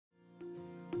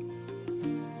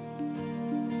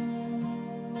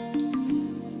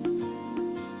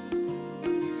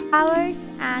Flowers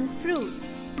and fruits.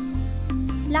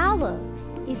 Flower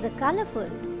is a colorful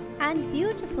and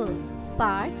beautiful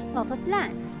part of a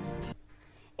plant.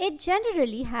 It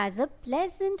generally has a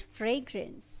pleasant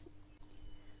fragrance.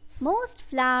 Most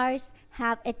flowers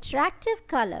have attractive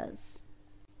colors.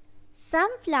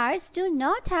 Some flowers do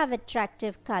not have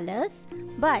attractive colors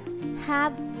but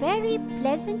have very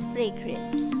pleasant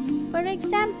fragrance. For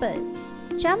example,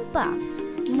 champa,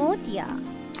 motia,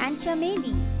 and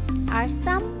chameli are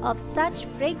some of such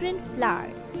fragrant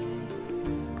flowers.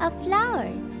 A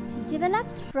flower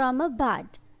develops from a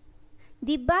bud.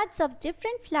 The buds of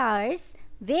different flowers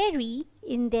vary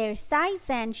in their size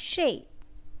and shape.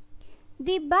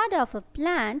 The bud of a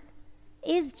plant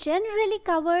is generally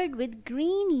covered with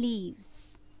green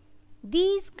leaves.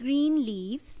 These green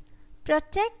leaves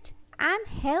protect and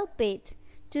help it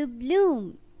to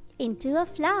bloom into a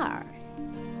flower.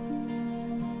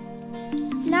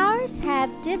 Flowers have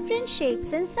different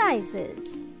shapes and sizes.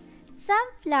 Some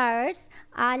flowers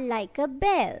are like a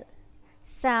bell.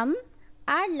 Some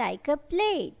are like a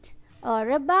plate or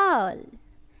a bowl.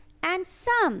 And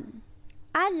some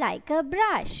are like a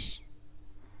brush.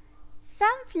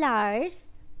 Some flowers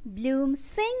bloom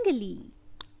singly,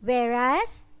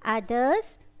 whereas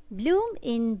others bloom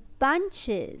in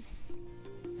bunches.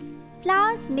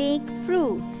 Flowers make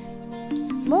fruits.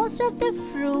 Most of the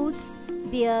fruits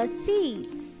bear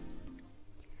seeds.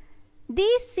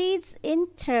 These seeds in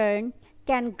turn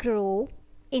can grow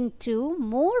into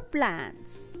more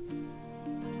plants.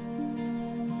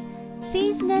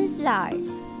 Seasonal flowers.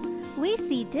 We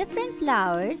see different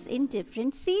flowers in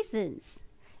different seasons.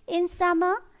 In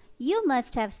summer, you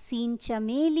must have seen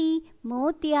chameli,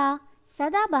 motia,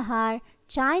 sadabahar,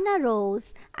 china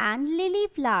rose and lily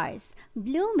flowers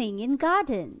blooming in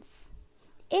gardens.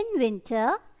 In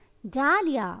winter,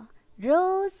 dahlia,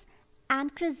 rose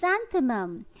and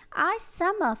chrysanthemum are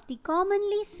some of the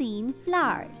commonly seen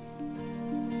flowers.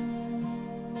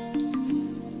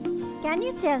 Can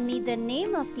you tell me the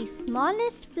name of the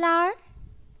smallest flower?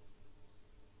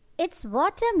 It's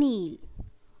watermeal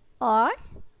or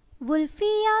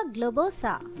Wolffia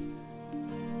globosa.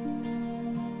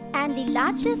 And the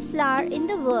largest flower in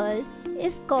the world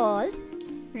is called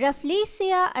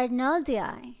Rafflesia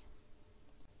arnoldii.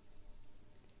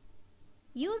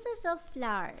 Uses of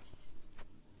flowers.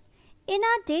 In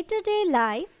our day-to-day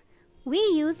life, we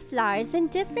use flowers in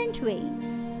different ways.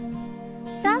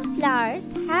 Some flowers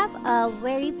have a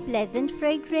very pleasant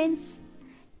fragrance.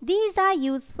 These are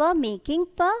used for making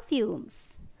perfumes.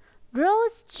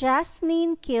 Rose,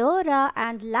 jasmine, keora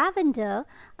and lavender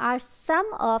are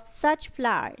some of such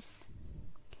flowers.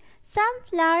 Some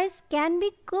flowers can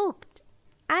be cooked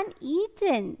and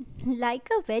eaten like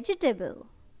a vegetable.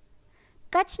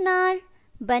 Kachnar,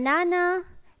 banana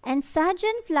and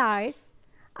sahjan flowers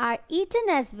are eaten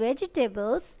as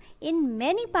vegetables in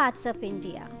many parts of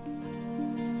India.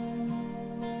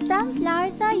 Some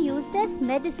flowers are used as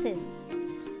medicines.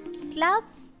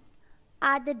 Cloves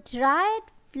are the dried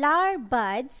flower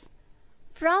buds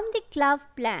from the clove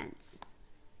plants.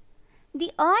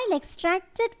 The oil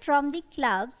extracted from the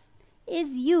cloves is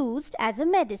used as a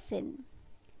medicine.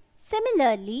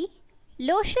 Similarly,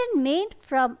 lotion made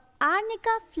from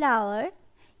arnica flower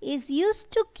is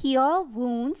used to cure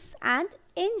wounds and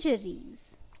injuries.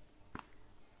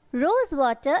 Rose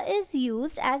water is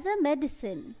used as a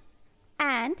medicine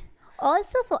and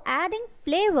also for adding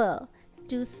flavor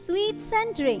to sweets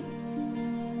and drinks.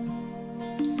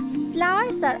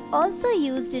 Flowers are also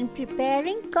used in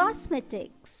preparing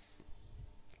cosmetics.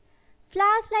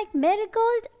 Flowers like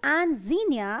marigold and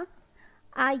zinnia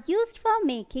are used for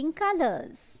making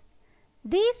colors.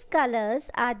 These colors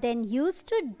are then used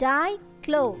to dye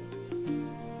clothes.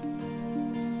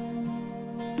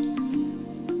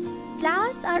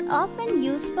 Flowers are often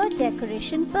used for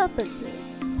decoration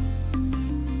purposes.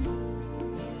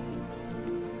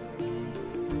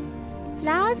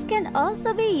 Flowers can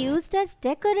also be used as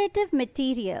decorative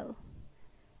material.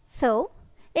 So,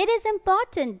 it is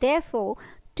important therefore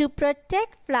to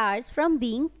protect flowers from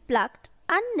being plucked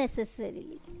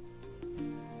unnecessarily.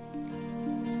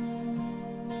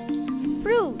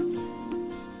 Fruits.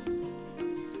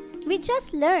 We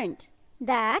just learned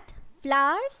that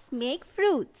flowers make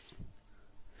fruits.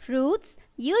 Fruits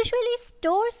usually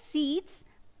store seeds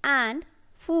and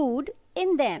food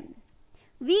in them.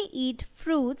 We eat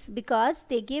fruits because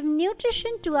they give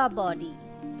nutrition to our body.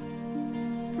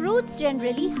 Fruits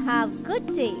generally have good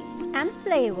taste and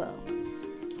flavor.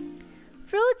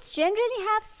 Fruits generally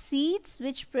have seeds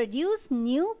which produce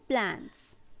new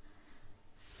plants.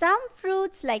 Some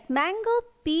fruits like mango,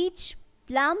 peach,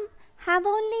 plum have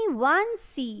only one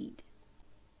seed.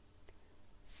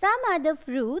 Some other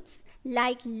fruits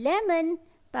like lemon,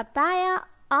 papaya,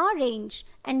 orange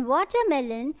and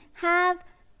watermelon have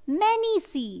many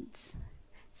seeds.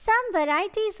 Some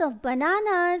varieties of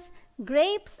bananas,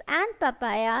 grapes and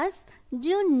papayas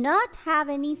do not have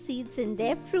any seeds in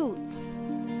their fruits.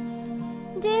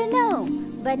 Do you know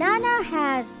banana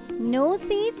has no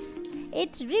seeds?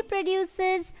 It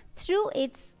reproduces through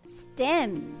its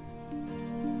stem.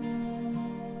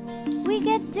 We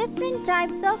get different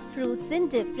types of fruits in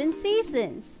different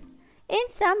seasons. In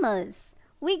summers,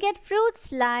 we get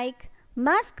fruits like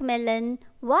muskmelon,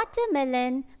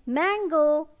 watermelon,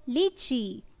 mango,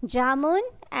 lychee, jamun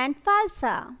and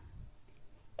falsa.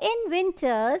 In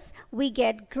winters, we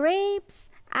get grapes,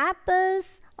 apples,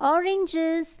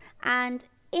 oranges and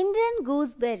Indian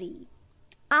gooseberry,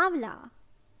 amla.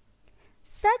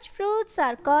 Such fruits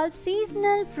are called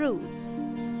seasonal fruits.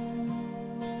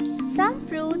 Some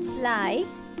fruits like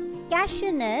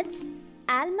cashew nuts,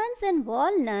 almonds and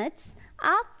walnuts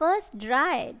are first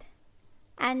dried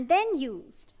and then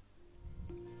used.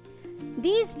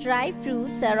 These dry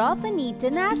fruits are often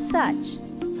eaten as such.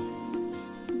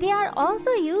 They are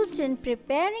also used in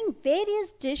preparing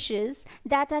various dishes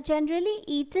that are generally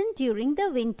eaten during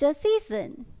the winter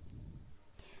season.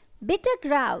 Bitter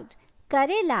gourd,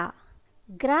 karela,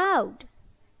 groud,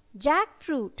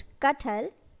 jackfruit,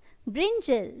 kathal,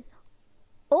 brinjal,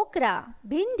 okra,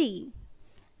 bhindi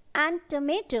and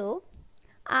tomato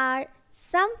are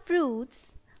some fruits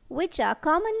which are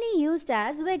commonly used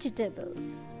as vegetables.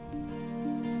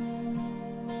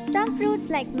 Some fruits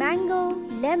like mango,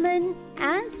 lemon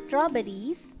and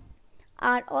strawberries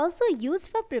are also used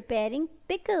for preparing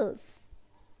pickles,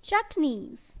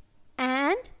 chutneys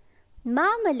and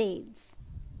marmalades.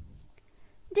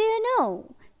 Do you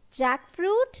know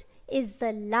jackfruit is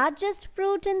the largest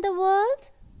fruit in the world?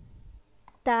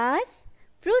 Thus,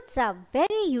 fruits are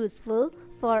very useful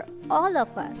for all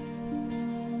of us.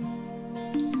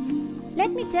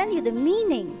 Let me tell you the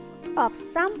meanings of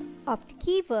some of the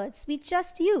keywords we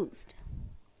just used.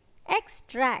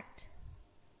 Extract,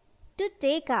 to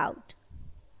take out.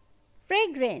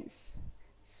 Fragrance,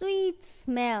 sweet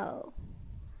smell.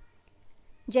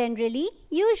 Generally,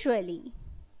 usually.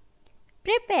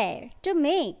 Prepare, to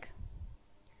make.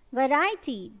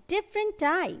 Variety, different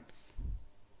types.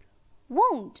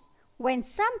 Wound, when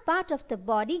some part of the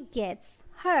body gets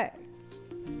hurt.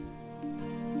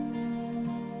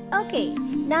 Okay,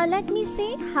 now let me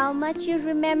see how much you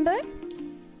remember.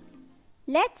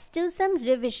 Let's do some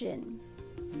revision.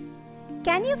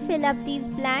 Can you fill up these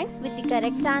blanks with the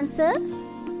correct answer?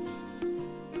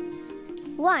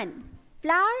 1.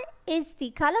 Flower is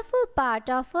the colorful part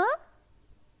of a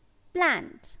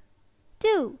plant.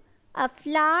 2. A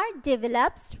flower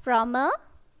develops from a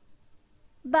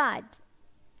bud.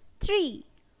 3.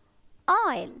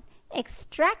 Oil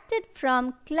extracted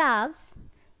from cloves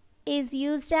is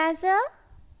used as a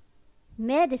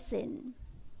medicine.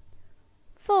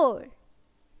 4.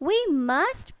 We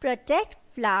must protect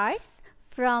flowers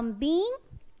from being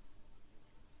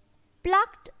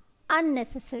plucked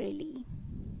unnecessarily.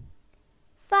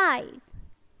 5.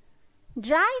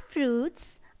 Dry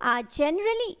fruits are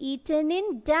generally eaten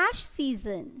in dash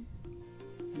season,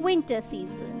 winter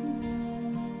season.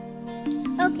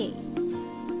 Okay,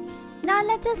 now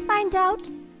let us find out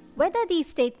whether these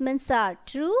statements are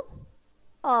true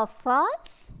or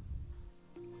false.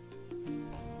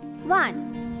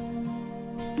 1.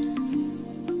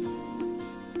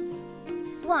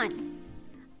 1.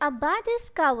 A bud is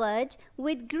covered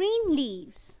with green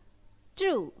leaves.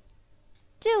 True.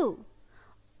 2.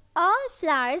 All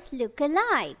flowers look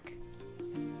alike.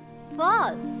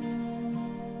 False.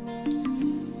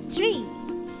 3.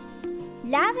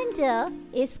 Lavender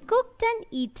is cooked and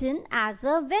eaten as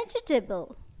a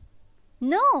vegetable.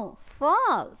 No,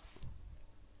 false.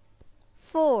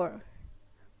 4.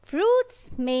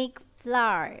 Fruits make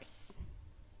flowers.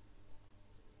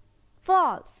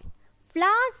 False.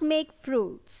 Flowers make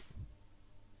fruits.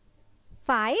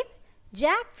 5.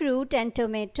 Jackfruit and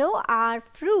tomato are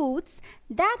fruits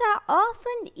that are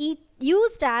often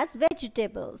used as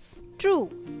vegetables. True.